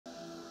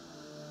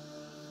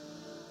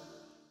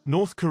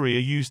North Korea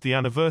used the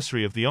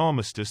anniversary of the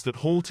armistice that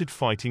halted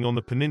fighting on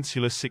the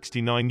peninsula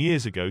 69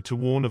 years ago to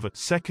warn of a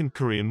Second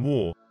Korean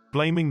War,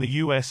 blaming the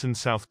US and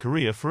South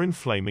Korea for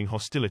inflaming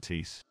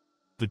hostilities.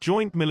 The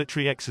joint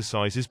military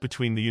exercises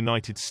between the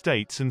United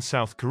States and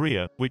South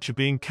Korea, which are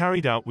being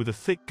carried out with a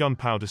thick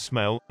gunpowder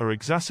smell, are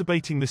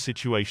exacerbating the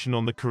situation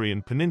on the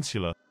Korean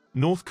peninsula,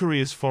 North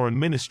Korea's foreign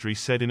ministry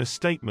said in a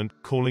statement,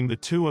 calling the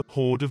two a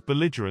horde of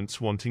belligerents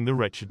wanting the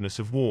wretchedness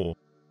of war.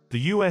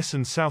 The US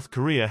and South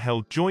Korea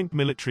held joint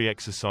military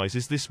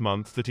exercises this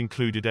month that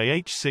included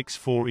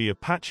AH-64E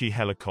Apache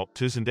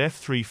helicopters and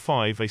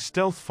F-35A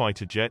stealth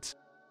fighter jets.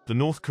 The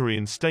North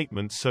Korean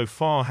statement so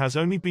far has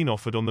only been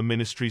offered on the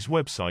ministry's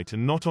website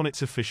and not on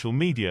its official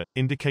media,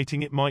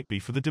 indicating it might be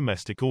for the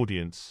domestic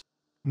audience.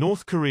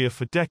 North Korea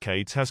for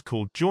decades has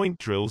called joint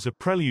drills a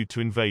prelude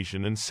to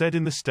invasion and said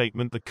in the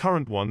statement the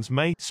current ones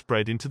may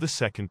spread into the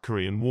Second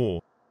Korean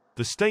War.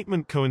 The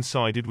statement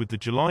coincided with the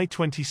July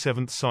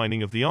 27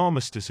 signing of the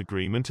Armistice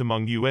Agreement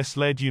among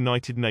US-led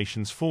United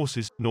Nations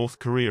forces, North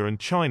Korea and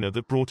China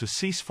that brought a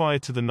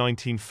ceasefire to the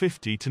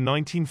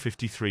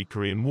 1950–1953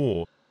 Korean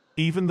War.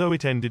 Even though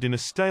it ended in a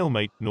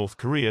stalemate, North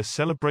Korea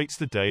celebrates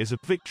the day as a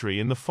victory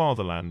in the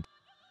fatherland.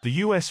 The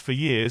US for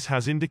years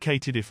has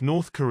indicated if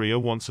North Korea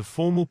wants a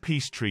formal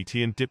peace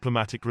treaty and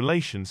diplomatic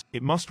relations,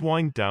 it must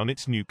wind down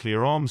its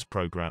nuclear arms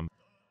program.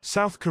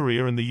 South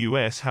Korea and the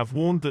US have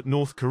warned that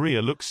North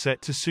Korea looks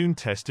set to soon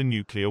test a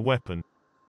nuclear weapon.